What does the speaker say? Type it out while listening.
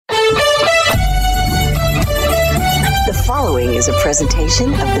following is a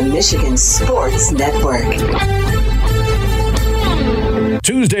presentation of the Michigan Sports Network.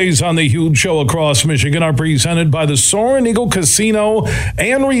 Tuesdays on the Huge Show across Michigan are presented by the Soaring Eagle Casino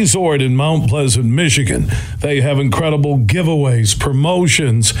and Resort in Mount Pleasant, Michigan. They have incredible giveaways,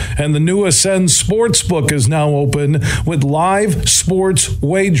 promotions, and the new Ascend Sportsbook is now open with live sports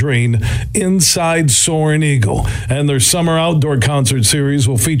wagering inside Soaring Eagle. And their summer outdoor concert series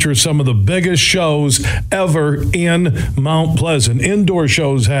will feature some of the biggest shows ever in Mount Pleasant. Indoor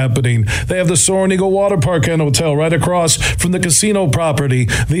shows happening. They have the Soaring Eagle Water Park and Hotel right across from the casino property.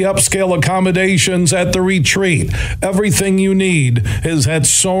 The upscale accommodations at the retreat. Everything you need is at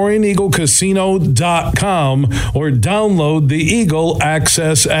SoaringEagleCasino.com or download the Eagle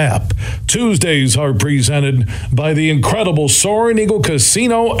Access app. Tuesdays are presented by the incredible Soaring Eagle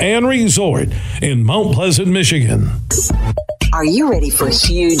Casino and Resort in Mount Pleasant, Michigan. Are you ready for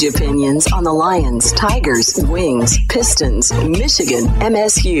huge opinions on the Lions, Tigers, Wings, Pistons, Michigan,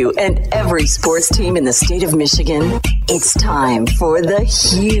 MSU, and every sports team in the state of Michigan? It's time for The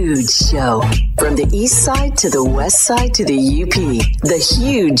Huge Show. From the east side to the west side to the UP, The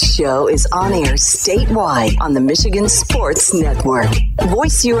Huge Show is on air statewide on the Michigan Sports Network.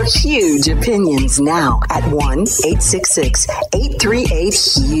 Voice your huge opinions now at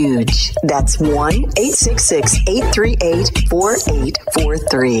 1-866-838-HUGE. That's 1-866-838-4843.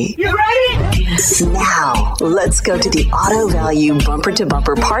 You ready? Now, let's go to the Auto Value Bumper to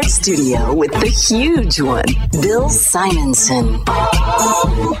Bumper Parts Studio with the huge one, Bill Simonson.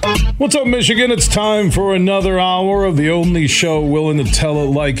 What's up, Michigan? It's time for another hour of the only show willing to tell it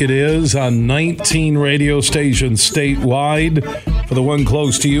like it is on 19 radio stations statewide. For the one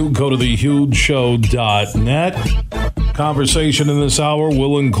close to you, go to thehugeshow.net. Conversation in this hour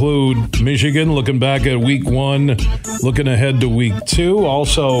will include Michigan looking back at week 1, looking ahead to week 2.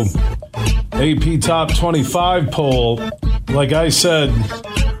 Also, AP Top 25 poll. Like I said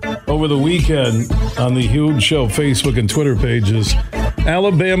over the weekend on the Huge Show Facebook and Twitter pages,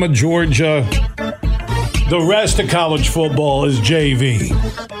 Alabama, Georgia, the rest of college football is JV.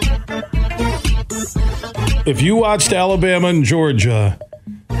 If you watched Alabama and Georgia,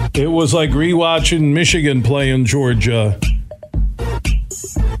 it was like rewatching Michigan playing Georgia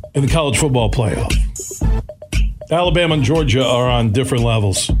in the college football playoff. Alabama and Georgia are on different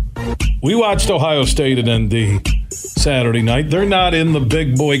levels. We watched Ohio State and ND Saturday night. They're not in the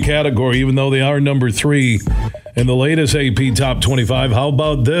big boy category, even though they are number 3 in the latest AP Top 25. How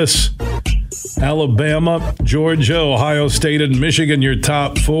about this? Alabama, Georgia, Ohio State, and Michigan, your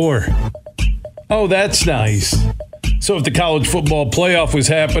top 4. Oh, that's nice. So if the college football playoff was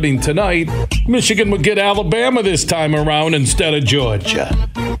happening tonight, Michigan would get Alabama this time around instead of Georgia.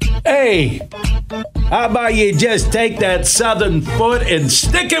 Hey, how about you just take that southern foot and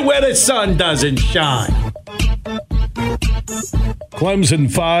stick it where the sun doesn't shine?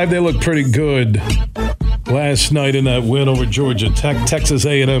 Clemson 5, they look pretty good last night in that win over Georgia Tech. Texas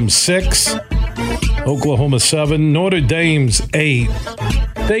A&M 6, Oklahoma 7, Notre Dame's 8.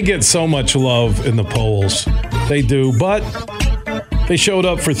 They get so much love in the polls. They do, but they showed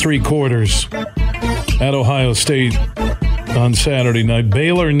up for 3 quarters at Ohio State on Saturday night.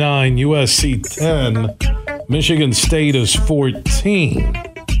 Baylor 9, USC 10, Michigan State is 14.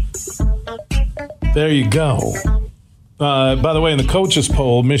 There you go. By the way, in the coaches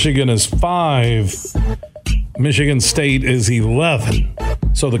poll, Michigan is 5, Michigan State is 11.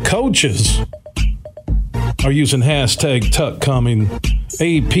 So the coaches are using hashtag Tuck coming.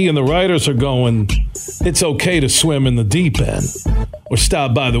 AP and the writers are going, it's okay to swim in the deep end or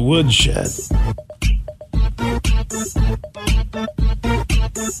stop by the woodshed.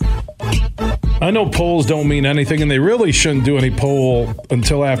 I know polls don't mean anything, and they really shouldn't do any poll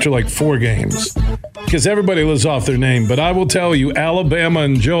until after like 4 games because everybody lives off their name. But I will tell you, Alabama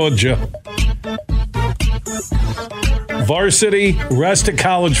and Georgia, varsity, rest of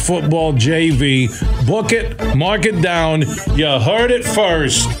college football, JV, book it, mark it down. You heard it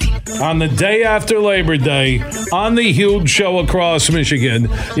first on the day after Labor Day on the Huge Show across Michigan.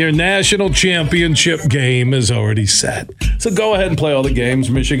 Your national championship game is already set. So go ahead and play all the games.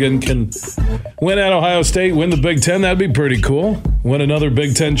 Michigan can win at Ohio State, win the Big Ten. That'd be pretty cool. Win another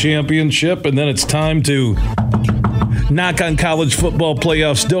Big Ten championship, and then it's time to knock on college football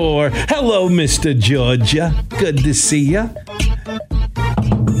playoffs door. Hello, Mr. Georgia. Good to see you.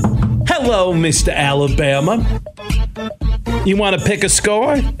 Hello, Mr. Alabama. You want to pick a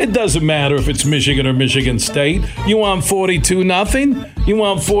score? It doesn't matter if it's Michigan or Michigan State. You want 42-0? You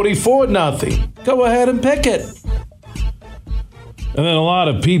want 44-0? Go ahead and pick it. And then a lot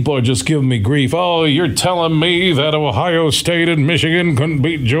of people are just giving me grief. Oh, you're telling me that Ohio State and Michigan couldn't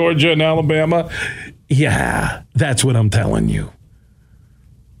beat Georgia and Alabama? Yeah, that's what I'm telling you.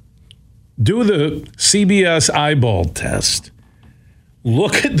 Do the CBS eyeball test.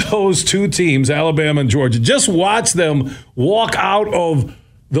 Look at those two teams, Alabama and Georgia. Just watch them walk out of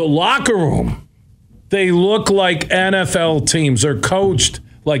the locker room. They look like NFL teams. They're coached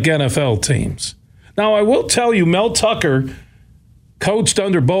like NFL teams. Now, I will tell you, Mel Tucker coached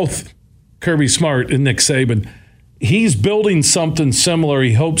under both Kirby Smart and Nick Saban. He's building something similar.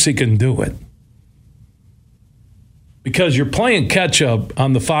 He hopes he can do it. Because you're playing catch-up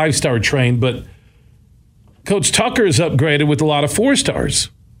on the 5-star train, but Coach Tucker is upgraded with a lot of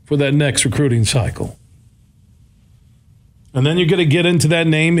 4-stars for that next recruiting cycle. And then you're going to get into that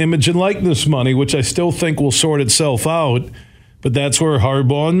name, image, and likeness money, which I still think will sort itself out. But that's where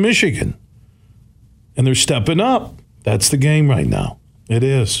Harbaugh and Michigan. And they're stepping up. That's the game right now. It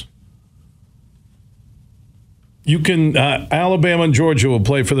is. You can, Alabama and Georgia will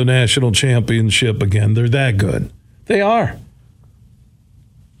play for the national championship again. They're that good. They are.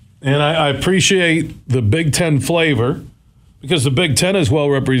 And I appreciate the Big Ten flavor because the Big Ten is well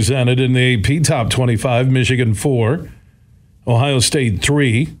represented in the AP Top 25, Michigan 4, Ohio State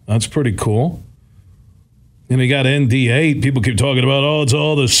 3. That's pretty cool. And they got ND 8. People keep talking about, it's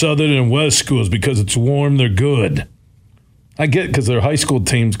all the Southern and West schools because it's warm, they're good. I get it because their high school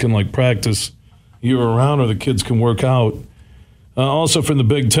teams can practice year-round or the kids can work out. Also from the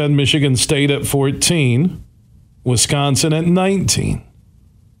Big Ten, Michigan State at 14, Wisconsin at 19.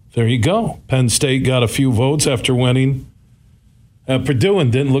 There you go. Penn State got a few votes after winning at Purdue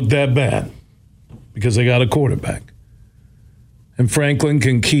and didn't look that bad because they got a quarterback. And Franklin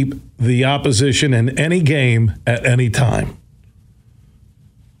can keep the opposition in any game at any time.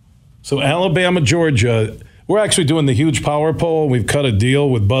 So Alabama, Georgia, we're actually doing the huge power poll. We've cut a deal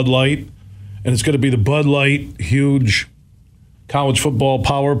with Bud Light, and it's going to be the Bud Light huge college football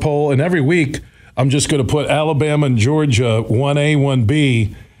power poll. And every week, I'm just going to put Alabama and Georgia 1A,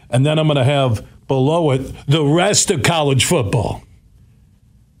 1B, and then I'm going to have below it the rest of college football.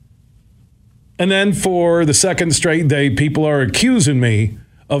 And then for the second straight day, people are accusing me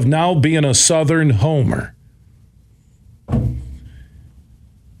of now being a Southern homer.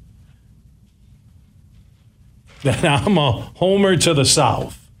 That I'm a homer to the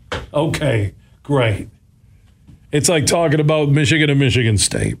South. Okay, great. It's like talking about Michigan and Michigan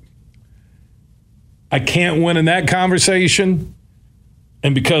State. I can't win in that conversation.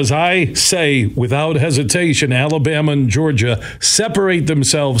 And because I say without hesitation, Alabama and Georgia separate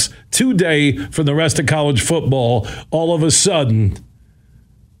themselves today from the rest of college football, all of a sudden,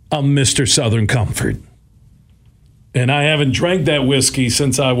 I'm Mr. Southern Comfort. And I haven't drank that whiskey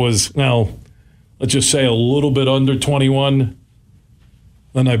since I was, let's just say a little bit under 21.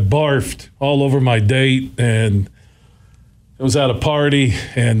 Then I barfed all over my date, and it was at a party,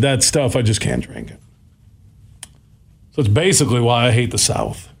 and that stuff, I just can't drink it. So it's basically why I hate the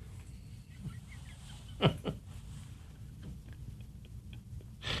South.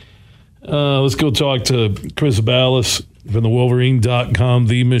 Let's go talk to Chris Balas from the Wolverine.com,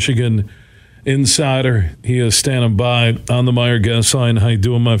 the Michigan insider. He is standing by on the Meyer guest line. How you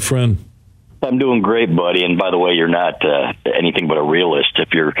doing, my friend? I'm doing great, buddy. And by the way, you're not anything but a realist if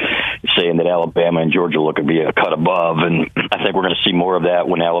you're saying that Alabama and Georgia look to be a cut above. And I think we're going to see more of that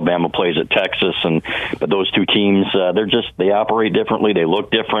when Alabama plays at Texas. But those two teams, they operate differently. They look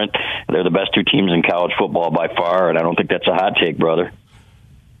different. They're the best two teams in college football by far. And I don't think that's a hot take, brother.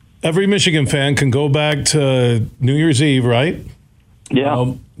 Every Michigan fan can go back to New Year's Eve, right?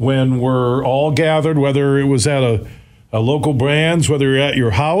 Yeah. When we're all gathered, whether it was at a local Brands, whether you're at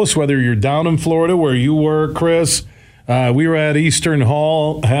your house, whether you're down in Florida where you were, Chris. We were at Eastern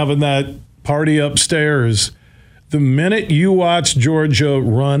Hall having that party upstairs. The minute you watched Georgia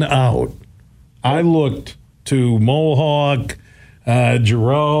run out, I looked to Mohawk,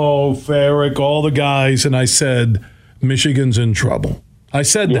 Giroux, Farrick, all the guys, and I said, Michigan's in trouble. I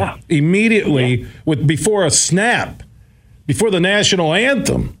said that immediately before a snap, before the national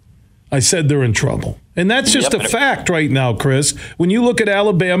anthem. I said they're in trouble. And that's just a fact right now, Chris. When you look at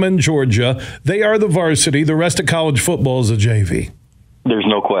Alabama and Georgia, they are the varsity. The rest of college football is a JV. There's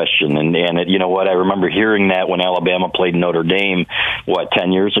no question. And you know what? I remember hearing that when Alabama played Notre Dame,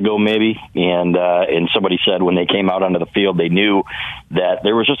 10 years ago maybe? And somebody said when they came out onto the field, they knew that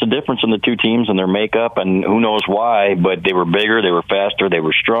there was just a difference in the two teams and their makeup, and who knows why, but they were bigger, they were faster, they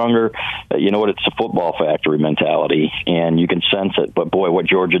were stronger. You know what? It's a football factory mentality, and you can sense it. But, boy, what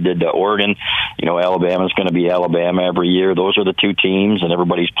Georgia did to Oregon, Alabama's going to be Alabama every year. Those are the two teams, and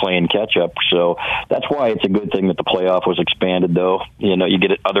everybody's playing catch-up. So that's why it's a good thing that the playoff was expanded, though. you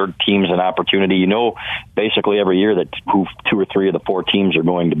get other teams an opportunity. Basically every year that who 2 or 3 of the 4 teams are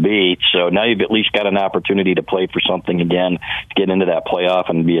going to be. So now you've at least got an opportunity to play for something again, to get into that playoff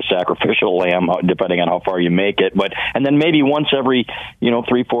and be a sacrificial lamb, depending on how far you make it. And then maybe once every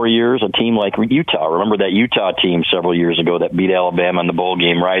 3-4 years, a team like Utah. Remember that Utah team several years ago that beat Alabama in the bowl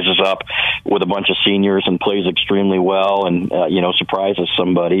game, rises up with a bunch of seniors and plays extremely well, and surprises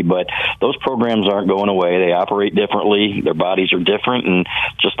somebody. But those programs aren't going away. They operate differently. Their bodies are different, and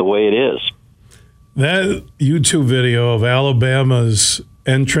just the way it is. That YouTube video of Alabama's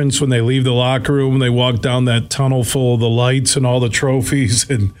entrance when they leave the locker room, they walk down that tunnel full of the lights and all the trophies,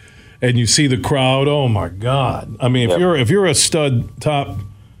 and you see the crowd. Oh my God! I mean, if you're a stud, top,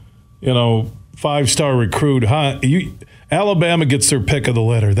 5-star recruit, Alabama gets their pick of the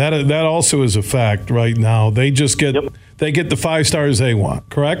litter. That also is a fact right now. They just get they get the 5 stars they want.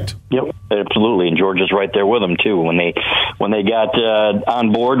 Correct? Yep, absolutely. And Georgia's right there with them too. When they got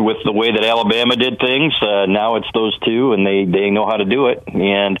on board with the way that Alabama did things, now it's those two, and they know how to do it.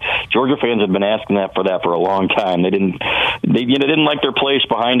 And Georgia fans have been asking for a long time. They didn't like their place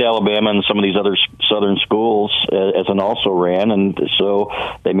behind Alabama and some of these other Southern schools as an also-ran, and so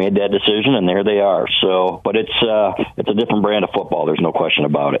they made that decision, and there they are. So, but it's a different brand of football. There's no question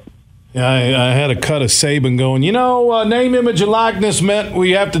about it. Yeah, I had a cut of Saban going, name, image, and likeness meant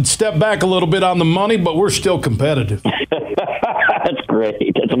we have to step back a little bit on the money, but we're still competitive. That's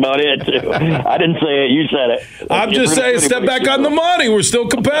great. That's about it, too. I didn't say it. You said it. I'm just saying step back on the money. We're still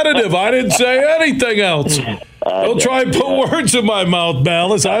competitive. I didn't say anything else. Don't try and put words in my mouth,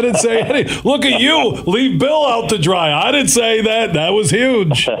 Balas. I didn't say anything. Look at you. Leave Bill out to dry. I didn't say that. That was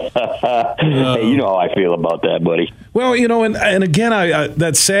huge. Hey, you know how I feel about that, buddy. Well, and again, I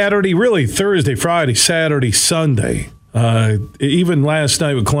that Saturday, really Thursday, Friday, Saturday, Sunday, even last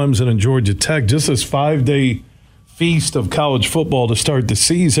night with Clemson and Georgia Tech, just this 5-day feast of college football to start the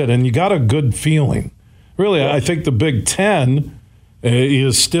season, and you got a good feeling. Really, I think the Big Ten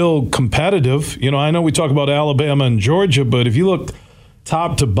is still competitive. I know we talk about Alabama and Georgia, but if you look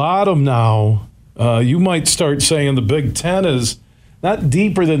top to bottom now, you might start saying the Big Ten is not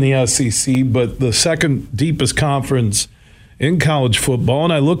deeper than the SEC, but the second deepest conference in college football.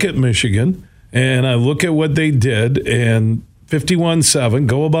 And I look at Michigan, and I look at what they did, and 51-7,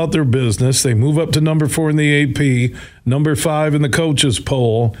 go about their business. They move up to number 4 in the AP, number 5 in the coaches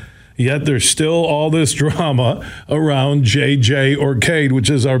poll. Yet there's still all this drama around J.J. or Cade, which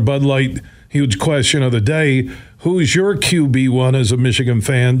is our Bud Light huge question of the day. Who's your QB1 as a Michigan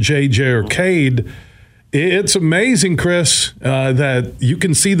fan, J.J. or Cade? It's amazing, Chris, that you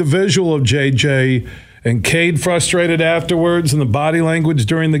can see the visual of J.J. and Cade frustrated afterwards and the body language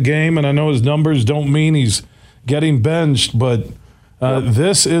during the game. And I know his numbers don't mean he's getting benched, but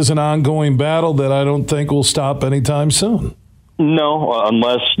this is an ongoing battle that I don't think will stop anytime soon. No,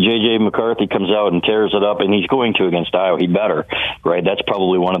 unless J.J. McCarthy comes out and tears it up, and he's going to against Iowa. He better, right? That's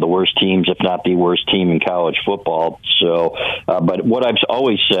probably one of the worst teams, if not the worst team in college football. So, but what I've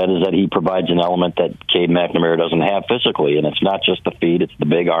always said is that he provides an element that Cade McNamara doesn't have physically, and it's not just the feet, it's the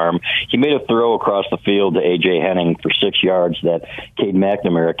big arm. He made a throw across the field to A.J. Henning for 6 yards that Cade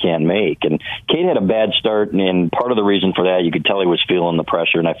McNamara can't make. And Cade had a bad start, and part of the reason for that, you could tell he was feeling the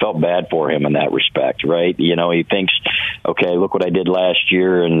pressure, and I felt bad for him in that respect, right? He thinks, okay, look what I did last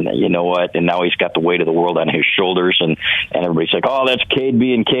year, and you know what, and now he's got the weight of the world on his shoulders, and everybody's like, oh, that's Cade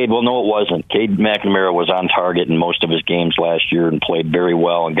being Cade. Well, no, it wasn't. Cade McNamara was on target in most of his games last year and played very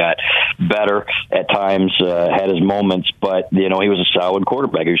well and got better at times, had his moments, but he was a solid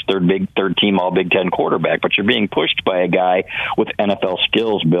quarterback. He was third team all Big Ten quarterback, but you're being pushed by a guy with NFL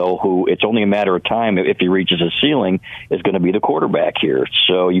skills, Bill, who it's only a matter of time if he reaches his ceiling is going to be the quarterback here.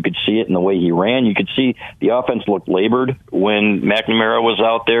 So you could see it in the way he ran. You could see the offense looked labored when McNamara was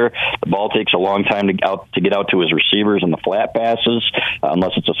out there. The ball takes a long time to get out to his receivers in the flat passes,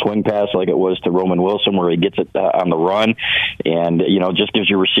 unless it's a swing pass like it was to Roman Wilson where he gets it on the run, and just gives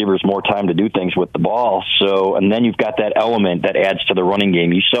your receivers more time to do things with the ball. So, and then you've got that element that adds to the running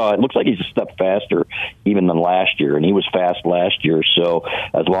game. You saw it looks like he's a step faster even than last year, and he was fast last year. So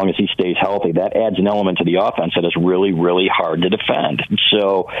as long as he stays healthy, that adds an element to the offense that is really, really hard to defend.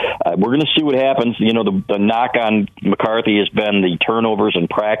 So we're going to see what happens. The knock on McCarthy has been the turnovers in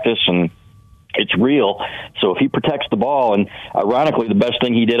practice, and it's real. So if he protects the ball, and ironically, the best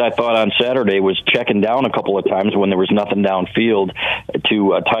thing he did, I thought, on Saturday was checking down a couple of times when there was nothing downfield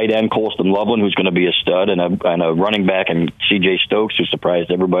to a tight end, Colston Loveland, who's going to be a stud, and a running back, and C.J. Stokes, who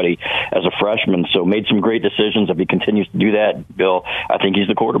surprised everybody as a freshman. So made some great decisions. If he continues to do that, Bill, I think he's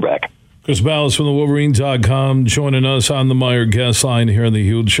the quarterback. Chris Balas from the Wolverines.com joining us on the Meijer guest line here on the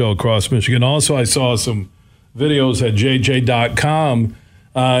Huge Show across Michigan. Also, I saw some videos at jj.com.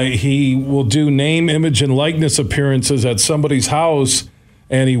 He will do name, image, and likeness appearances at somebody's house,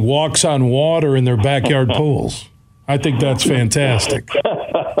 and he walks on water in their backyard pools. I think that's fantastic.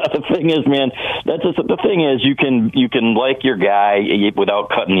 The thing is, man, the thing is, you can like your guy without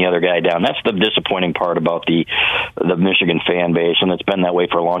cutting the other guy down. That's the disappointing part about the Michigan fan base, and it's been that way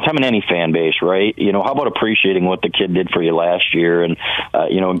for a long time in any fan base, right? How about appreciating what the kid did for you last year? And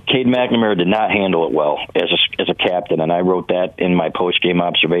Cade McNamara did not handle it well as a captain, and I wrote that in my post game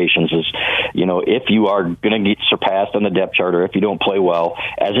observations. Is if you are going to get surpassed on the depth chart, or if you don't play well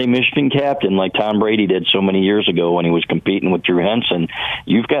as a Michigan captain, like Tom Brady did so many years ago when he was competing with Drew Henson,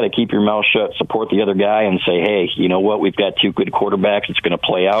 you've got to keep your mouth shut, support the other guy, and say, hey, you know what? We've got two good quarterbacks. It's going to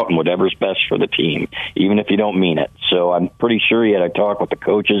play out, and whatever's best for the team, even if you don't mean it. So I'm pretty sure he had a talk with the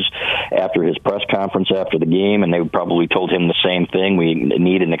coaches after his press conference after the game, and they probably told him the same thing. We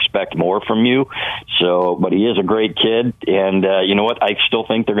need and expect more from you. So, but he is a great kid, and you know what? I still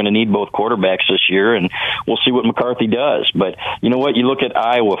think they're going to need both quarterbacks this year, and we'll see what McCarthy does. But you know what? You look at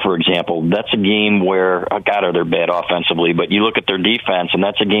Iowa, for example. That's a game where, God, are they bad offensively, but you look at their defense, and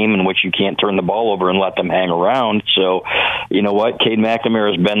that's a game in which you can't turn the ball over and let them hang around. So, you know what? Cade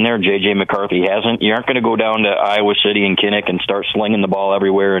McNamara has been there. J.J. McCarthy hasn't. You aren't going to go down to Iowa City and Kinnick and start slinging the ball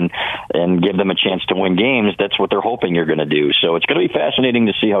everywhere and give them a chance to win games. That's what they're hoping you're going to do. So it's going to be fascinating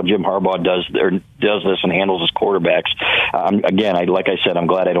to see how Jim Harbaugh does this and handles his quarterbacks. Like I said, I'm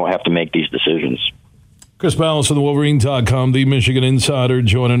glad I don't have to make these decisions. Chris Balance from the Wolverine.com, the Michigan Insider,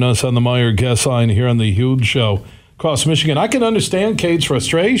 joining us on the Meyer guest line here on the Huge Show across Michigan. I can understand Cade's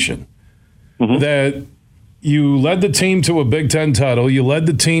frustration that you led the team to a Big Ten title. You led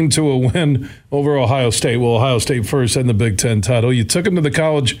the team to a win over Ohio State. Well, Ohio State first and the Big Ten title. You took him to the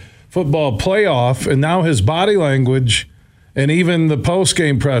college football playoff, and now his body language and even the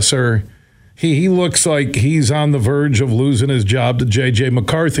post-game presser, he looks like he's on the verge of losing his job to J.J.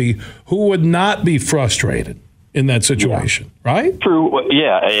 McCarthy, who would not be frustrated in that situation, right? True,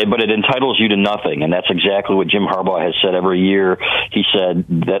 yeah, but it entitles you to nothing, and that's exactly what Jim Harbaugh has said every year. He said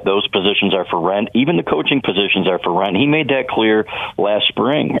that those positions are for rent. Even the coaching positions are for rent. He made that clear last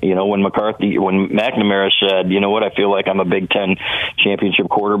spring. When McNamara said, you know what, I feel like I'm a Big Ten championship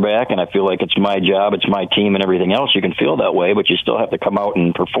quarterback, and I feel like it's my job, it's my team, and everything else. You can feel that way, but you still have to come out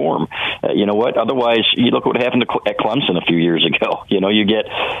and perform. You know what? Otherwise, you look what happened at Clemson a few years ago. You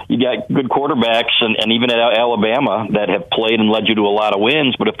got good quarterbacks, and even at Alabama that have played and led you to a lot of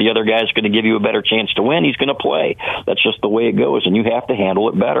wins, but if the other guy's going to give you a better chance to win, he's going to play. That's just the way it goes, and you have to handle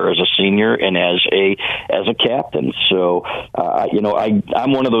it better as a senior and as a captain. So,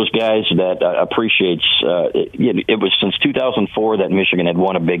 I'm one of those guys that appreciates. It was since 2004 that Michigan had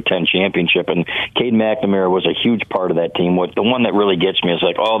won a Big Ten championship, and Cade McNamara was a huge part of that team. The one that really gets me is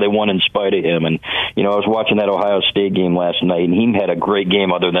like, they won in spite of him. And I was watching that Ohio State game last night, and he had a great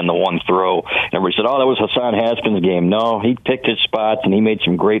game other than the one throw. And everybody said, that was Hassan Haskins' game. No, he picked his spots, and he made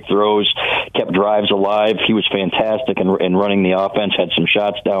some great throws, kept drives alive. He was fantastic in running the offense, had some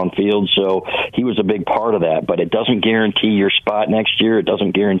shots downfield, so he was a big part of that. But it doesn't guarantee your spot next year. It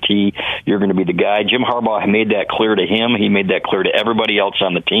doesn't guarantee you're going to be the guy. Jim Harbaugh made that clear to him. He made that clear to everybody else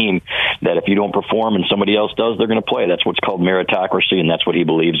on the team that if you don't perform and somebody else does, they're going to play. That's what's called meritocracy, and that's what he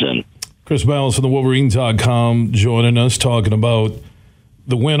believes in. Chris Balance from the Wolverine.com joining us, talking about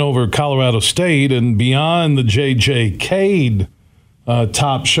the win over Colorado State and beyond the J.J. Cade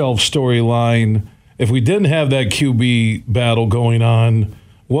top shelf storyline. If we didn't have that QB battle going on,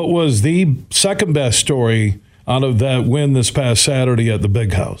 what was the second best story out of that win this past Saturday at the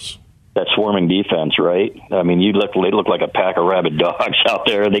Big House? That swarming defense, right? I mean, they looked like a pack of rabid dogs out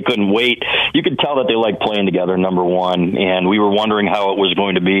there. They couldn't wait. You could tell that they liked playing together, number one, and we were wondering how it was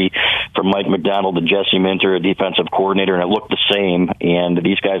going to be from Mike McDonald to Jesse Minter, a defensive coordinator, and it looked the same, and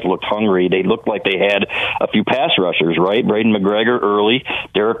these guys looked hungry. They looked like they had a few pass rushers, right? Braden McGregor early.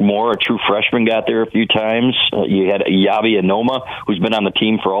 Derek Moore, a true freshman, got there a few times. You had Yavi Anoma, who's been on the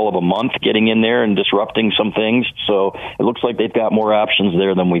team for all of a month, getting in there and disrupting some things. So it looks like they've got more options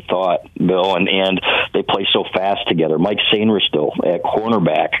there than we thought, Bill, and they play so fast together. Mike Sainristil at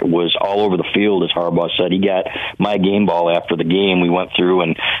cornerback was all over the field, as Harbaugh said. He got my game ball after the game. We went through,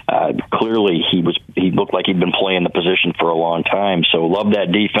 and clearly he looked like he'd been playing the position for a long time. So love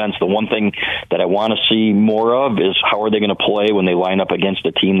that defense. The one thing that I want to see more of is how are they going to play when they line up against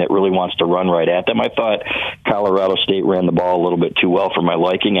a team that really wants to run right at them. I thought Colorado State ran the ball a little bit too well for my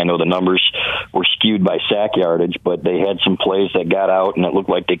liking. I know the numbers were skewed by sack yardage, but they had some plays that got out, and it looked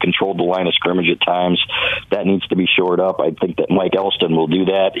like they controlled the line of scrimmage at times. That needs to be shored up. I think that Mike Elston will do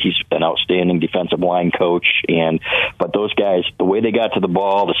that. He's an outstanding defensive line coach. But those guys, the way they got to the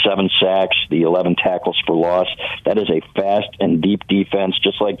ball, the 7 sacks, the 11 tackles for loss, that is a fast and deep defense,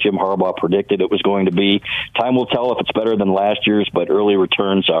 just like Jim Harbaugh predicted it was going to be. Time will tell if it's better than last year's, but early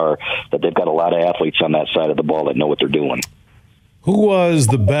returns are that they've got a lot of athletes on that side of the ball that know what they're doing. Who was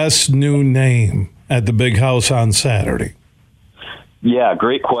the best new name at the Big House on Saturday? Yeah,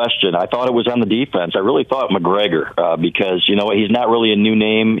 great question. I thought it was on the defense. I really thought McGregor because, he's not really a new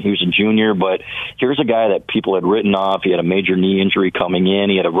name. He was a junior, but here's a guy that people had written off. He had a major knee injury coming in.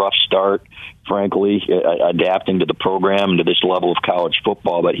 He had a rough start, frankly, adapting to the program, to this level of college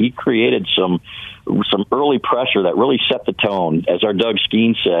football. But he created some early pressure that really set the tone. As our Doug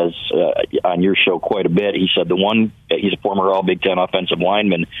Skeen says on your show quite a bit, he said he's a former All-Big Ten offensive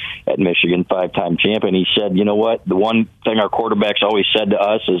lineman at Michigan, 5-time champion. He said, you know what, the one thing our quarterbacks always said to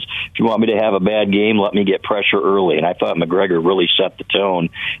us is, if you want me to have a bad game, let me get pressure early. And I thought McGregor really set the tone.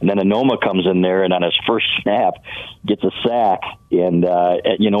 And then Anoma comes in there and on his first snap gets a sack. And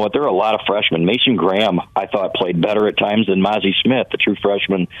you know what, there are a lot of freshmen. Mason Graham, I thought, played better at times than Mozzie Smith, the true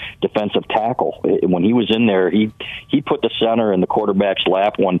freshman defensive tackle. When he was in there, he put the center in the quarterback's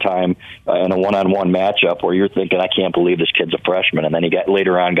lap one time in a one-on-one matchup where you're thinking, I can't believe this kid's a freshman. And then he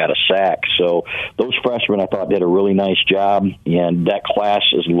later on got a sack. So those freshmen, I thought, did a really nice job. And that class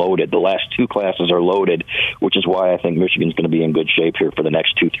is loaded. The last 2 classes are loaded, which is why I think Michigan's going to be in good shape here for the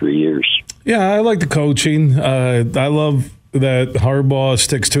next 2-3 years. Yeah, I like the coaching. I love that Harbaugh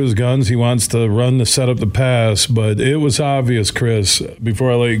sticks to his guns. He wants to run to set up the pass. But it was obvious, Chris,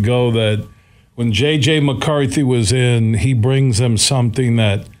 before I let you go, that when J.J. McCarthy was in, he brings them something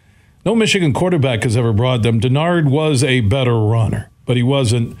that no Michigan quarterback has ever brought them. Denard was a better runner, but he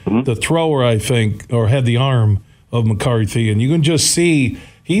wasn't the thrower, I think, or had the arm of McCarthy. And you can just see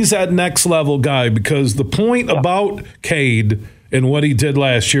he's that next-level guy, because the point about Cade and what he did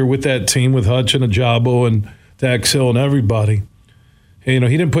last year with that team, with Hutch and Ajabo and Dax Hill and everybody, he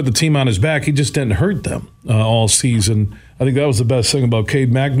didn't put the team on his back. He just didn't hurt them all season. I think that was the best thing about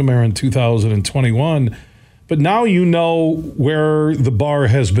Cade McNamara in 2021. But now you know where the bar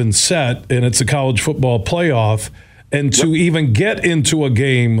has been set, and it's a college football playoff. And to even get into a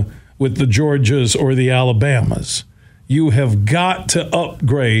game with the Georgias or the Alabamas, you have got to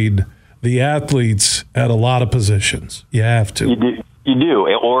upgrade the athletes at a lot of positions. You have to. You do,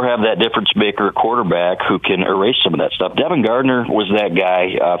 or have that difference maker quarterback who can erase some of that stuff. Devin Gardner was that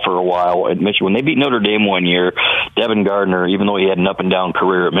guy for a while at Michigan. When they beat Notre Dame one year, Devin Gardner, even though he had an up-and-down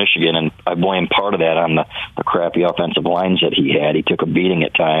career at Michigan, and I blame part of that on the crappy offensive lines that he had. He took a beating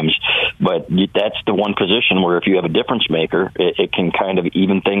at times. But that's the one position where if you have a difference maker, it can kind of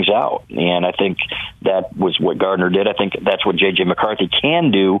even things out. And I think that was what Gardner did. I think that's what J.J. McCarthy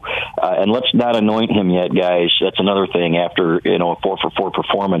can do. And let's not anoint him yet, guys. That's another thing after, a 4-for-4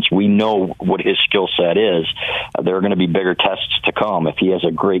 performance. We know what his skill set is. There are going to be bigger tests to come. If he has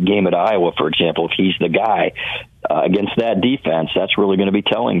a great game at Iowa, for example, if he's the guy against that defense, that's really going to be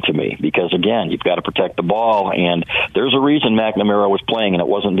telling to me, because, again, you've got to protect the ball. And there's a reason McNamara was playing, and it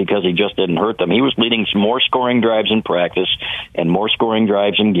wasn't because he just didn't hurt them. He was leading some more scoring drives in practice and more scoring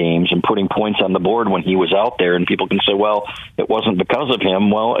drives in games and putting points on the board when he was out there. And people can say, well, it wasn't because of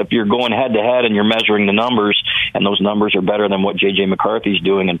him. Well, if you're going head-to-head and you're measuring the numbers, and those numbers are better than what J.J. McCarthy's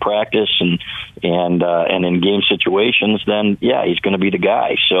doing in practice and in game situations, then, yeah, he's going to be the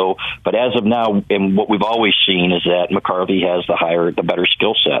guy. So, but as of now, and what we've always seen is that McCarthy has the better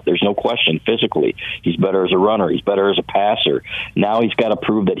skill set. There's no question. Physically, he's better as a runner. He's better as a passer. Now he's got to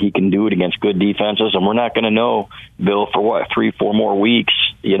prove that he can do it against good defenses, and we're not going to know, Bill, for 3-4 more weeks.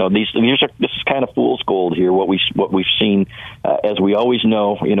 This is kind of fool's gold here. What we've seen, as we always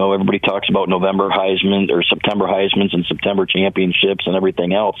know. Everybody talks about November Heisman or September Heismans and September championships and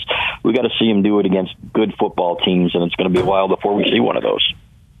everything else. We got to see him do it against good football teams, and it's going to be a while before we see one of those.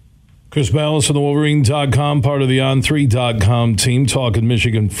 Chris Balas from the Wolverine.com, part of the On3.com team, talking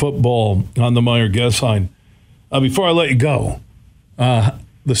Michigan football on the Meyer guest line. Before I let you go,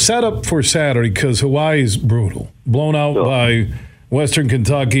 the setup for Saturday, because Hawaii's brutal, blown out by Western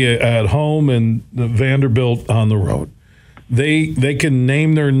Kentucky at home and Vanderbilt on the road. They can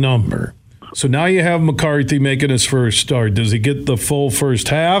name their number. So now you have McCarthy making his first start. Does he get the full first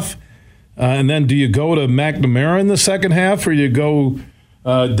half? And then do you go to McNamara in the second half, or do you go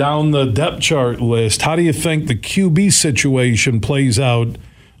down the depth chart list? How do you think the QB situation plays out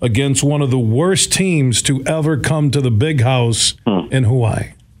against one of the worst teams to ever come to the Big House in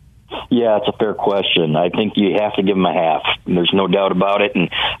Hawaii? Yeah, it's a fair question. I think you have to give him a half There's no doubt about it. And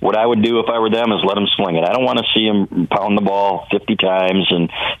what I would do if I were them is let him sling it. I don't want to see him pound the ball 50 times and,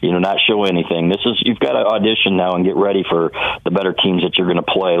 not show anything. You've got to audition now and get ready for the better teams that you're going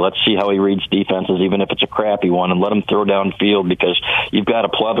to play. Let's see how he reads defenses, even if it's a crappy one, and let him throw downfield, because you've got a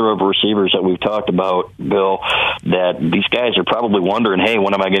plethora of receivers that we've talked about, Bill, that these guys are probably wondering, hey,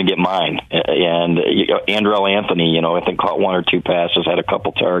 when am I going to get mine? And Andrell Anthony, I think caught one or two passes, had a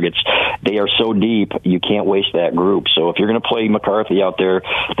couple targets. They are so deep, you can't waste that group. So if you're going to play McCarthy out there,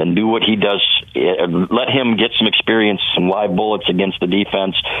 then do what he does. Let him get some experience, some live bullets against the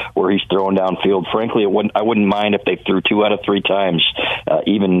defense where he's throwing downfield. Frankly, I wouldn't mind if they threw 2 out of 3 times,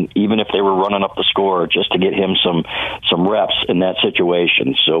 even if they were running up the score, just to get him some reps in that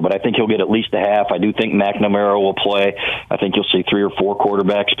situation. So, but I think he'll get at least a half. I do think McNamara will play. I think you'll see 3 or 4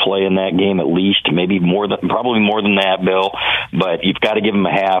 quarterbacks play in that game at least, maybe probably more than that, Bill. But you've got to give him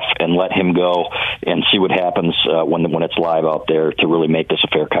a half and let him go and see what happens when it's live out there to really make this a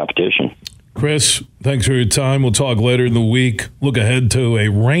fair competition. Chris, thanks for your time. We'll talk later in the week. Look ahead to a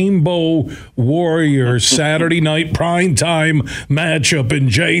Rainbow Warrior Saturday night primetime matchup in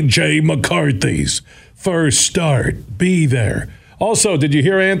J.J. McCarthy's first start. Be there. Also, did you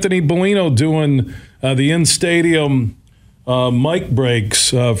hear Anthony Bellino doing the in-stadium mic breaks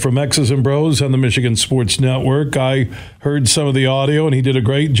from X's and Bros on the Michigan Sports Network? I heard some of the audio, and he did a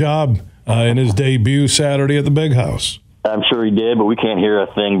great job in his debut Saturday at the Big House. I'm sure he did, but we can't hear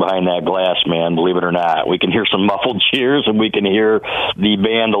a thing behind that glass, man, believe it or not. We can hear some muffled cheers, and we can hear the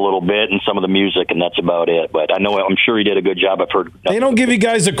band a little bit and some of the music, and that's about it. But I'm sure he did a good job. I've heard. They don't give you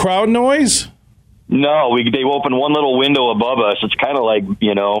guys a crowd noise? No, they open one little window above us. It's kind of like,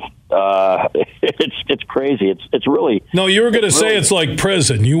 it's crazy. It's really. No, you were going to say it's like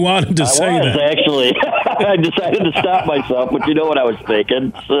prison. You wanted to say that. Actually, I decided to stop myself, but you know what I was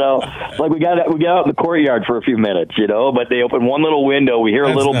thinking. So, we got out in the courtyard for a few minutes, but they open one little window. We hear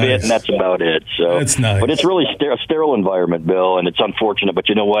a little bit, and that's about it. So that's nice. But it's really a sterile environment, Bill, and it's unfortunate. But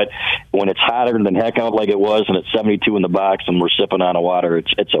you know what? When it's hotter than heck out like it was, and it's 72 in the box, and we're sipping on a water,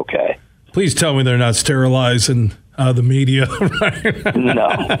 it's okay. Please tell me they're not sterilizing the media.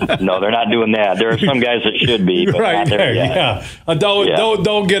 No, they're not doing that. There are some guys that should be, but right not there yet. Yeah.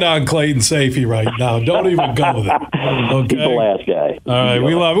 Don't get on Clayton Safey right now. Don't even go there. Okay? He's the last guy. All right,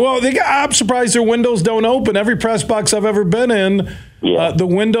 we love it. Well, I'm surprised their windows don't open. Every press box I've ever been in, the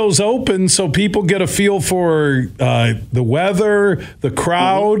windows open so people get a feel for the weather, the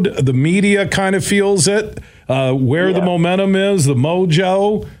crowd, the media kind of feels it, where the momentum is, the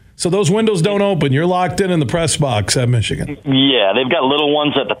mojo. So those windows don't open. You're locked in the press box at Michigan. Yeah, they've got little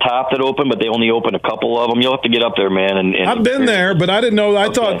ones at the top that open, but they only open a couple of them. You'll have to get up there, man. And I've been there, but I didn't know.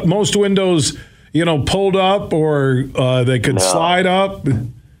 I thought most windows, pulled up or they could slide up.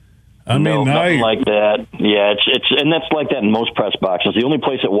 Nothing like that. Yeah, and that's like that in most press boxes. The only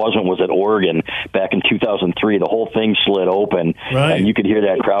place it wasn't was at Oregon back in 2003. The whole thing slid open, and you could hear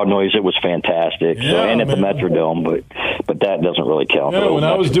that crowd noise. It was fantastic. Yeah, and at the Metrodome, but that doesn't really count. Yeah, when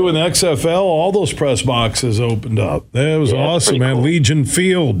I was doing XFL, all those press boxes opened up. That was awesome, man. Cool. Legion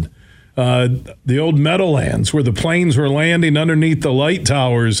Field, the old Meadowlands, where the planes were landing underneath the light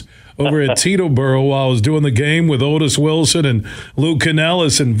towers over at Teterboro while I was doing the game with Otis Wilson and Lou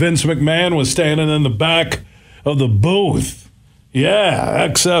Canellis, and Vince McMahon was standing in the back of the booth. Yeah,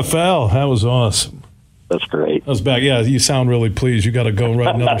 XFL. That was awesome. That's great. That was back. Yeah, you sound really pleased. You got to go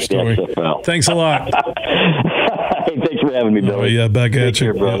write another story. Thanks a lot. Hey, thanks for having me, Billy. Back at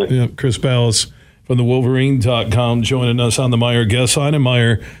you. Care, brother. Yeah, Chris Balas from the Wolverine.com joining us on the Meijer guest line. And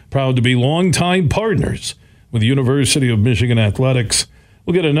Meijer, proud to be longtime partners with the University of Michigan Athletics.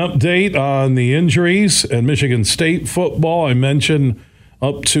 We'll get an update on the injuries and Michigan State football. I mentioned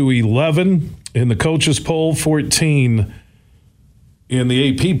up to 11 in the coaches poll, 14 in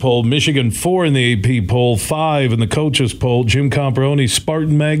the AP poll. Michigan 4 in the AP poll, 5 in the coaches poll. Jim Comparoni,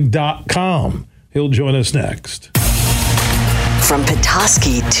 SpartanMag.com. He'll join us next. From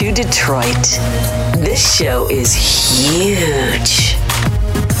Petoskey to Detroit, this show is huge.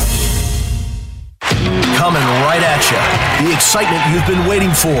 Coming right at you. The excitement you've been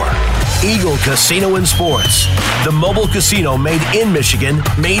waiting for. Eagle Casino and Sports. The mobile casino made in Michigan,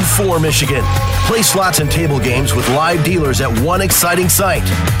 made for Michigan. Play slots and table games with live dealers at one exciting site.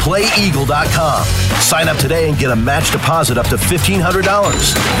 PlayEagle.com. Sign up today and get a match deposit up to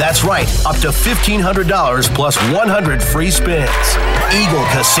 $1,500. That's right, up to $1,500 plus 100 free spins. Eagle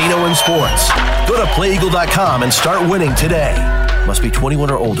Casino and Sports. Go to PlayEagle.com and start winning today. Must be 21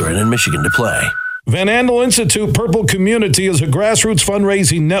 or older and in Michigan to play. Van Andel Institute Purple Community is a grassroots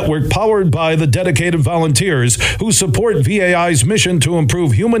fundraising network powered by the dedicated volunteers who support VAI's mission to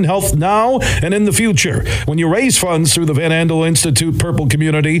improve human health now and in the future. When you raise funds through the Van Andel Institute Purple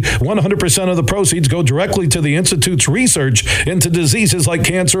Community, 100% of the proceeds go directly to the Institute's research into diseases like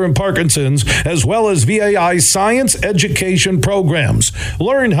cancer and Parkinson's, as well as VAI's science education programs.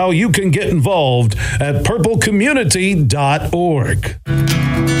 Learn how you can get involved at purplecommunity.org.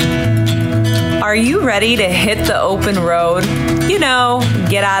 Are you ready to hit the open road? You know,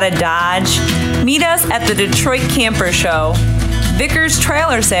 get out of Dodge. Meet us at the Detroit Camper Show. Vickers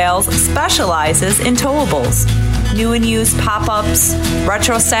Trailer Sales specializes in towables. New and used pop-ups,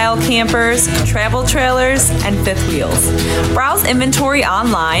 retro-style campers, travel trailers, and fifth wheels. Browse inventory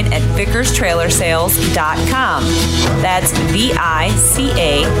online at vickerstrailersales.com. That's VICARS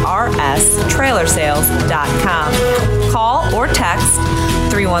trailersales.com. Call or text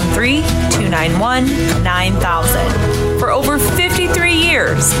 313-291-9000. For over 53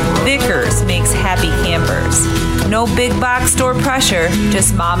 years, Vickers makes happy campers. No big box store pressure,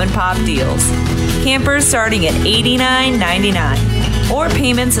 just mom and pop deals. Campers starting at $89.99 or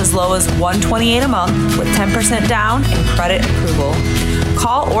payments as low as $128 a month with 10% down and credit approval.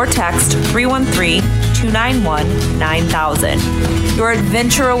 Call or text 313-291-9000. Your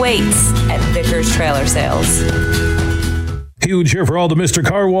adventure awaits at Vickers Trailer Sales. Huge here for all the Mr.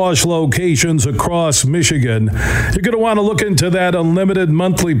 Car Wash locations across Michigan. You're going to want to look into that unlimited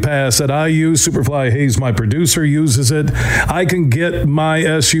monthly pass that I use. Superfly Hayes, my producer, uses it. I can get my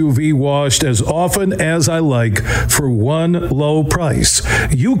SUV washed as often as I like for one low price.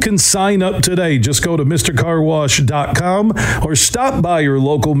 You can sign up today. Just go to MrCarWash.com or stop by your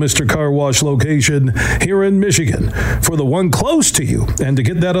local Mr. Car Wash location here in Michigan for the one close to you. And to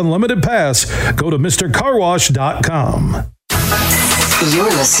get that unlimited pass, go to MrCarWash.com.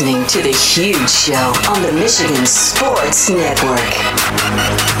 You're listening to The Huge Show on the Michigan Sports Network.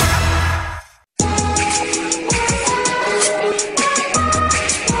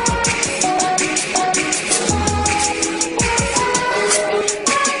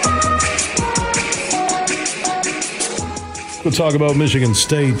 We'll talk about Michigan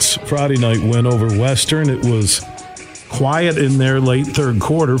State's Friday night win over Western. It was quiet in their late third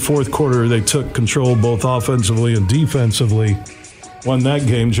quarter. Fourth quarter, they took control both offensively and defensively. Won that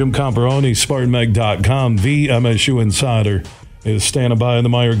game. Jim Comparoni, SpartanMag.com, the MSU Insider, is standing by on the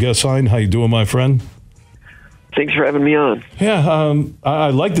Meyer guest line. How you doing, my friend? Thanks for having me on. Yeah, I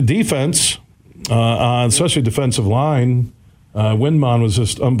like the defense, especially defensive line. Windmon was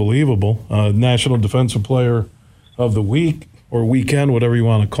just unbelievable. National Defensive Player of the Week, or weekend, whatever you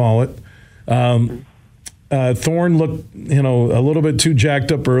want to call it. Thorne looked, a little bit too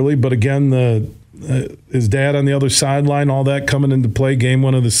jacked up early, but again, his dad on the other sideline, all that coming into play, game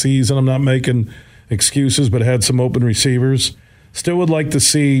one of the season. I'm not making excuses, but had some open receivers. Still would like to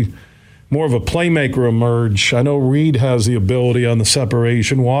see more of a playmaker emerge. I know Reed has the ability on the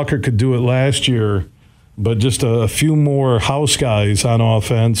separation. Walker could do it last year, but just a few more house guys on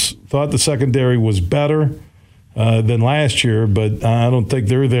offense. Thought the secondary was better than last year, but I don't think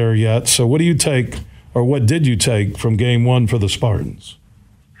they're there yet. So what do you take, or what did you take from game one for the Spartans?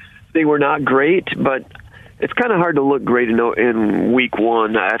 They were not great, but it's kind of hard to look great in week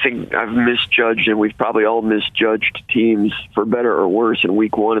one. I think I've misjudged, and we've probably all misjudged teams for better or worse in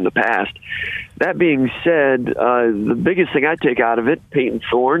week one in the past. That being said, the biggest thing I take out of it, Peyton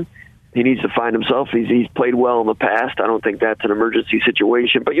Thorne, he needs to find himself. He's played well in the past. I don't think that's an emergency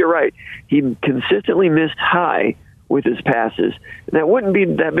situation, but you're right. He consistently missed high with his passes. And that wouldn't be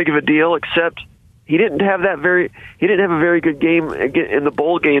that big of a deal, except he didn't have a very good game in the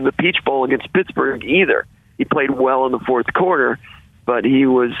bowl game, the Peach Bowl against Pittsburgh either. He played well in the fourth quarter, but he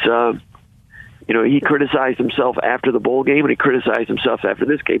was, he criticized himself after the bowl game, and he criticized himself after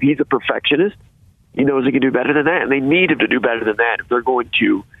this game. He's a perfectionist. He knows he can do better than that, and they need him to do better than that if they're going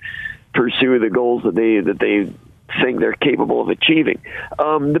to pursue the goals that they think they're capable of achieving.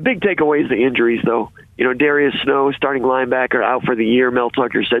 The big takeaway is the injuries, though. Darius Snow, starting linebacker, out for the year. Mel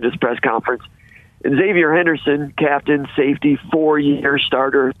Tucker said at his press conference. And Xavier Henderson, captain, safety, 4-year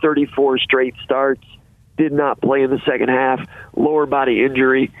starter, 34 straight starts, did not play in the second half, lower body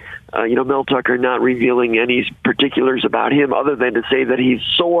injury. Mel Tucker not revealing any particulars about him other than to say that he's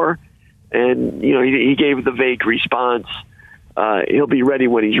sore, and he gave the vague response, he'll be ready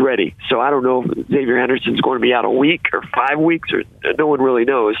when he's ready. So I don't know if Xavier Henderson's going to be out a week or 5 weeks, or no one really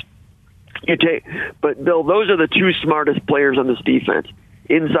knows. But Bill, those are the two smartest players on this defense.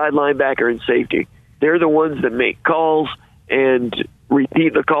 Inside linebacker and safety. They're the ones that make calls and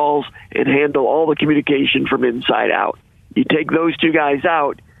repeat the calls and handle all the communication from inside out. You take those two guys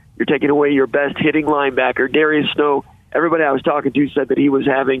out, You're taking away your best hitting linebacker. Darius Snow, everybody I was talking to said that he was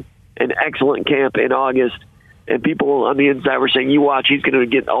having an excellent camp in August. And people on the inside were saying, you watch, he's going to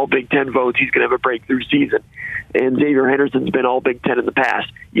get all Big Ten votes. He's going to have a breakthrough season. And Xavier Henderson's been all Big Ten in the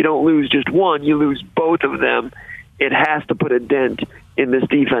past. You don't lose just one, you lose both of them. It has to put a dent in this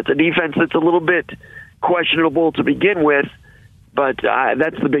defense. A defense that's a little bit questionable to begin with, but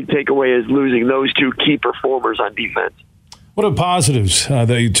that's the big takeaway, is losing those two key performers on defense. What are positives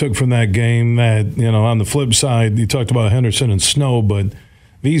that you took from that game? That, on the flip side, you talked about Henderson and Snow, but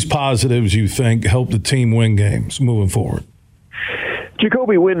these positives you think help the team win games moving forward?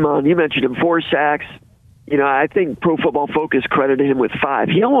 Jacoby Windmon, you mentioned him, 4 sacks. I think Pro Football Focus credited him with 5.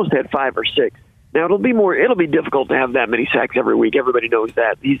 He almost had 5 or 6. Now it'll be difficult to have that many sacks every week. Everybody knows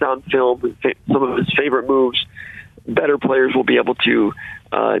that. He's on film with some of his favorite moves. Better players will be able to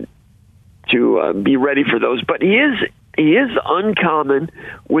be ready for those. But he is uncommon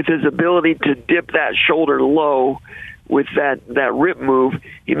with his ability to dip that shoulder low with that rip move.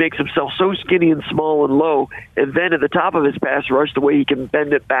 He makes himself so skinny and small and low, and then at the top of his pass rush, the way he can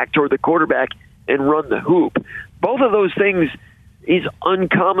bend it back toward the quarterback and run the hoop. Both of those things, he's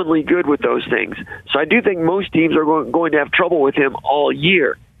uncommonly good with those things. So I do think most teams are going to have trouble with him all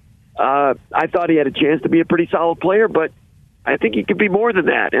year. I thought he had a chance to be a pretty solid player, but I think he could be more than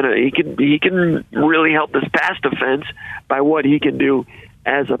that. And he can really help this pass defense by what he can do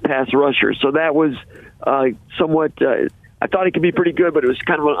as a pass rusher. So that was somewhat I thought he could be pretty good, but it was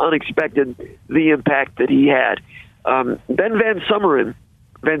kind of unexpected, the impact that he had. Ben Van Sumeren,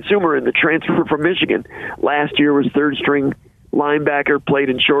 the transfer from Michigan, last year was third-string linebacker, played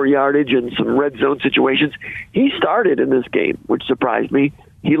in short yardage and some red zone situations. He started in this game, which surprised me.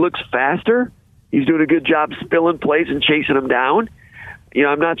 He looks faster. He's doing a good job spilling plays and chasing them down.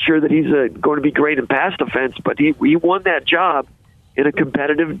 I'm not sure that he's going to be great in pass defense, but he won that job in a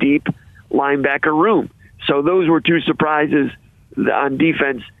competitive, deep linebacker room. So those were 2 surprises on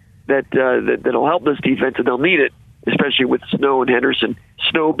defense that'll help this defense, and they'll need it, especially with Snow and Henderson.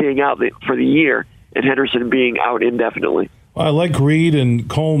 Snow being out for the year and Henderson being out indefinitely. I like Reed and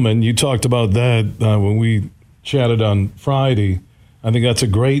Coleman. You talked about that when we chatted on Friday. I think that's a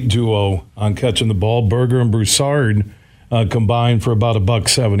great duo on catching the ball. Berger and Broussard combined for about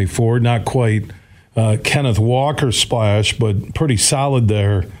 $174. Not quite Kenneth Walker splash, but pretty solid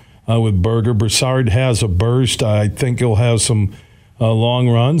there with Berger. Broussard has a burst. I think he'll have some long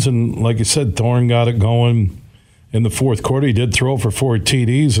runs. And like you said, Thorne got it going in the fourth quarter. He did throw for 4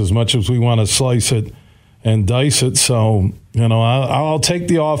 TDs, as much as we want to slice it and dice it. So, I'll take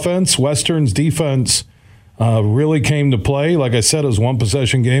the offense. Western's defense really came to play. Like I said, it was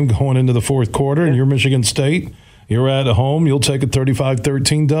 1-possession game going into the fourth quarter, and you're Michigan State. You're at home. You'll take a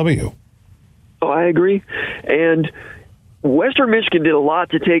 35-13 W. Oh, I agree. And Western Michigan did a lot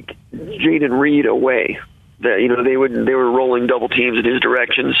to take Jaden Reed away. They were rolling double teams in his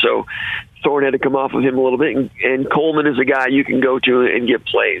direction, so Thorne had to come off of him a little bit. And Coleman is a guy you can go to and get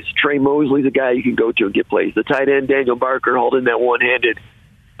plays. Trey Mosley's a guy you can go to and get plays. The tight end, Daniel Barker, hauled in that one-handed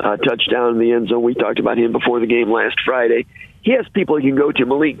touchdown in the end zone. We talked about him before the game last Friday. He has people he can go to.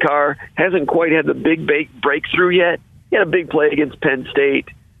 Malik Carr hasn't quite had the big breakthrough yet. He had a big play against Penn State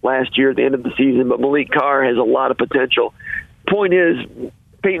last year at the end of the season, but Malik Carr has a lot of potential. Point is,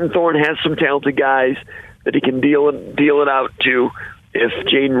 Peyton Thorne has some talented guys that he can deal it out to if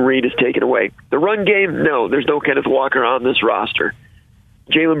Jaden Reed is taken away. The run game, no, there's no Kenneth Walker on this roster.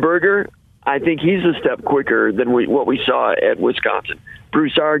 Jalen Berger, I think he's a step quicker than what we saw at Wisconsin.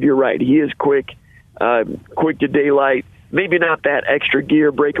 Broussard, you're right. He is quick to daylight. Maybe not that extra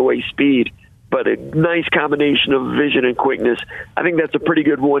gear breakaway speed, but a nice combination of vision and quickness. I think that's a pretty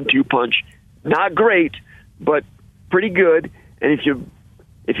good 1-2 punch. Not great, but pretty good. And if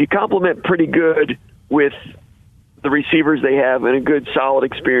you complement pretty good with the receivers they have and a good, solid,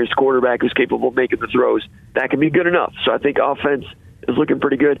 experienced quarterback who's capable of making the throws, that can be good enough. So I think offense is looking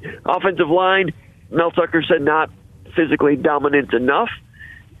pretty good. Offensive line, Mel Tucker said not physically dominant enough.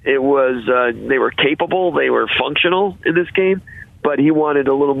 It was they were capable, they were functional in this game, but he wanted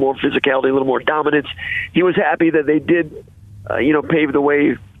a little more physicality, a little more dominance. He was happy that they did, pave the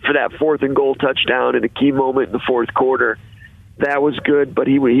way for that 4th and goal touchdown in a key moment in the fourth quarter. That was good, but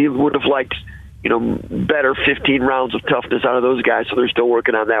he would have liked, better 15 rounds of toughness out of those guys, so they're still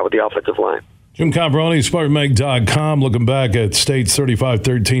working on that with the offensive line. Jim Comparoni, SpartanMag.com, looking back at State's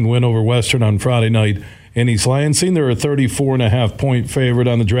 35-13 win over Western on Friday night in East Lansing. They're a 34.5-point favorite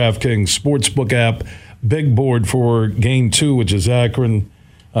on the DraftKings Sportsbook app. Big board for Game 2, which is Akron.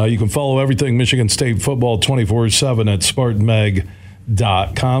 You can follow everything Michigan State football 24/7 at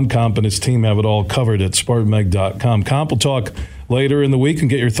SpartanMag.com. Comp and his team have it all covered at SpartanMag.com. Comp will talk later in the week and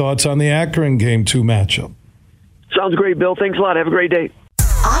get your thoughts on the Akron Game 2 matchup. Sounds great, Bill. Thanks a lot. Have a great day.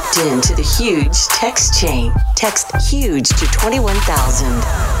 Opt in to the Huge text chain. Text HUGE to 21,000.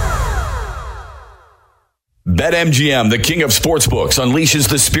 BetMGM, the king of sportsbooks, unleashes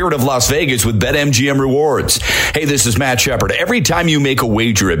the spirit of Las Vegas with BetMGM Rewards. Hey, this is Matt Shepard. Every time you make a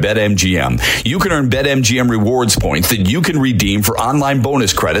wager at BetMGM, you can earn BetMGM Rewards points that you can redeem for online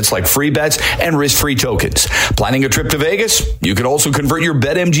bonus credits like free bets and risk-free tokens. Planning a trip to Vegas? You can also convert your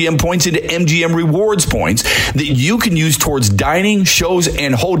BetMGM points into MGM Rewards points that you can use towards dining, shows,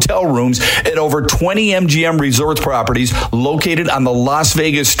 and hotel rooms at over 20 MGM Resorts properties located on the Las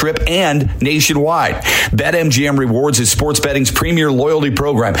Vegas Strip and nationwide. BetMGM Rewards is sports betting's premier loyalty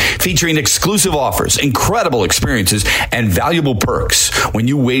program featuring exclusive offers, incredible experiences, and valuable perks when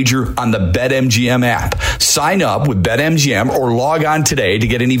you wager on the BetMGM app. Sign up with BetMGM or log on today to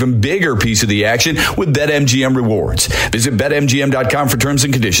get an even bigger piece of the action with BetMGM Rewards. Visit BetMGM.com for terms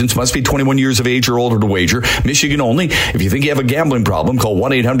and conditions. Must be 21 years of age or older to wager. Michigan only. If you think you have a gambling problem, call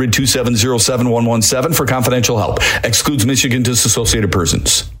 1-800-270-7117 for confidential help. Excludes Michigan disassociated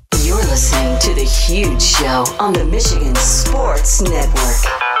persons. You're listening to The Huge Show on the Michigan Sports Network.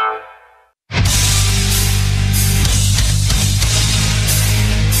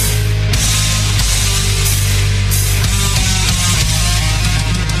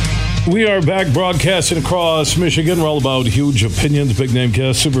 We are back broadcasting across Michigan. We're all about huge opinions. Big name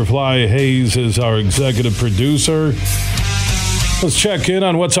guest Superfly Hayes is our executive producer. Let's check in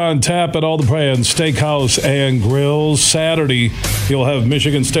on what's on tap at All the Brands Steakhouse and Grills. Saturday, you'll have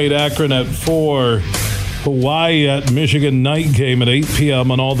Michigan State Akron at 4, Hawaii at Michigan night game at 8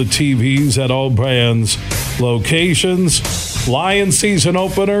 p.m. on all the TVs at All Brands locations. Lions season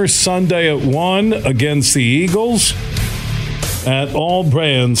opener Sunday at 1 against the Eagles at All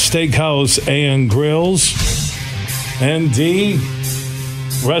Brands Steakhouse and Grills. And D,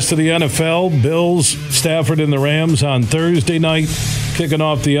 rest of the NFL, Bills, Stafford, and the Rams on Thursday night, kicking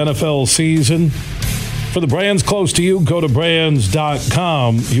off the NFL season. For the brands close to you, go to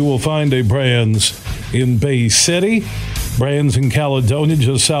brands.com. You will find a Brands in Bay City, Brands in Caledonia,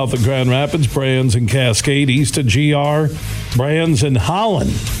 just south of Grand Rapids, Brands in Cascade, east of GR, Brands in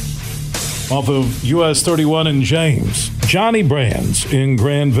Holland, off of US 31 in James, Johnny Brands in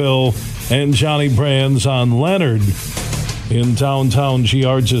Granville, and Johnny Brands on Leonard in downtown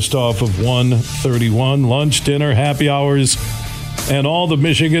GR, just off of 131. Lunch, dinner, happy hours, and all the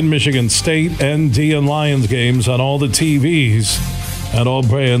Michigan State, ND, and Lions games on all the TVs at All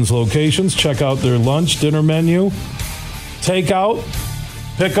Brands locations. Check out their lunch, dinner menu, takeout,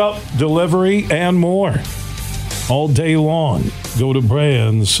 pickup, delivery, and more all day long. Go to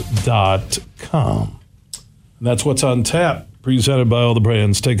brands.com. That's what's on tap, presented by All the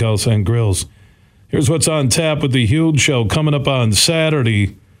Brands Steakhouse and Grills. Here's what's on tap with the Huge Show coming up on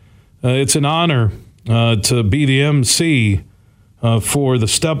Saturday. It's an honor to be the MC for the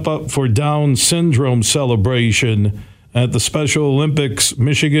Step Up for Down Syndrome celebration at the Special Olympics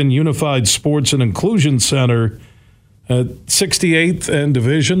Michigan Unified Sports and Inclusion Center at 68th and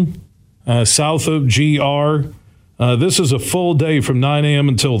Division, south of GR. This is a full day from 9 a.m.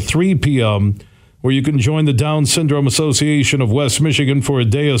 until 3 p.m., where you can join the Down Syndrome Association of West Michigan for a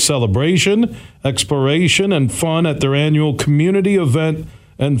day of celebration, exploration, and fun at their annual community event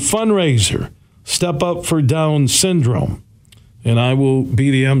and fundraiser, Step Up for Down Syndrome. And I will be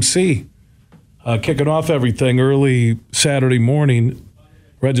the MC, kicking off everything early Saturday morning.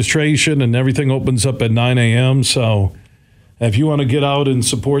 Registration and everything opens up at 9 a.m., so if you want to get out and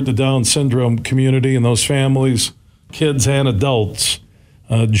support the Down syndrome community and those families, kids and adults,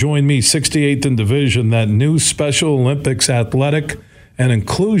 join me, 68th in Division, that new Special Olympics Athletic and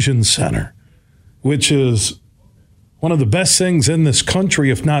Inclusion Center, which is one of the best things in this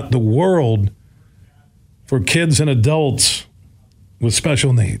country, if not the world, for kids and adults with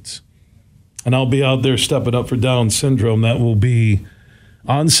special needs. And I'll be out there stepping up for Down syndrome. That will be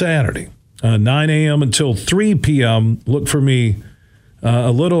on Saturday, 9 a.m. until 3 p.m. Look for me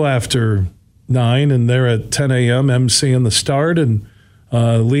a little after 9, and they're at 10 a.m. emceeing the start and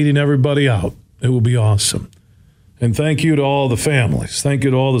leading everybody out. It will be awesome. And thank you to all the families. Thank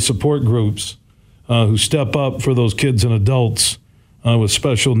you to all the support groups who step up for those kids and adults with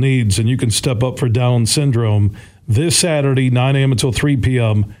special needs. And you can step up for Down syndrome this Saturday, 9 a.m. until 3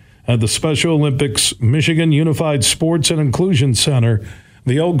 p.m. at the Special Olympics Michigan Unified Sports and Inclusion Center,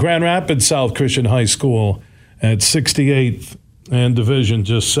 the old Grand Rapids South Christian High School at 68th and Division,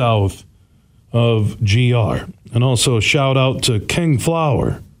 just south of GR. And also a shout out to King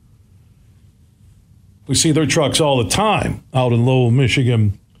Flour. We see their trucks all the time out in Lowell,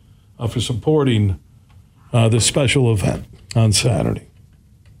 Michigan for supporting this special event. on Saturday.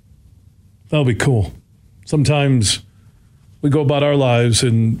 That'll be cool. Sometimes we go about our lives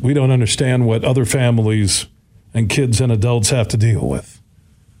and we don't understand what other families and kids and adults have to deal with.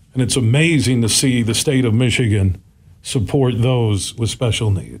 And it's amazing to see the state of Michigan support those with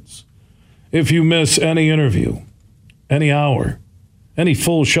special needs. If you miss any interview, any hour, any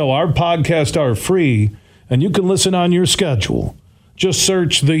full show, our podcasts are free and you can listen on your schedule. Just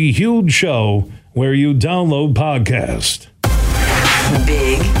search The Huge Show where you download podcast.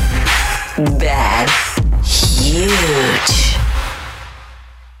 Big, bad, huge.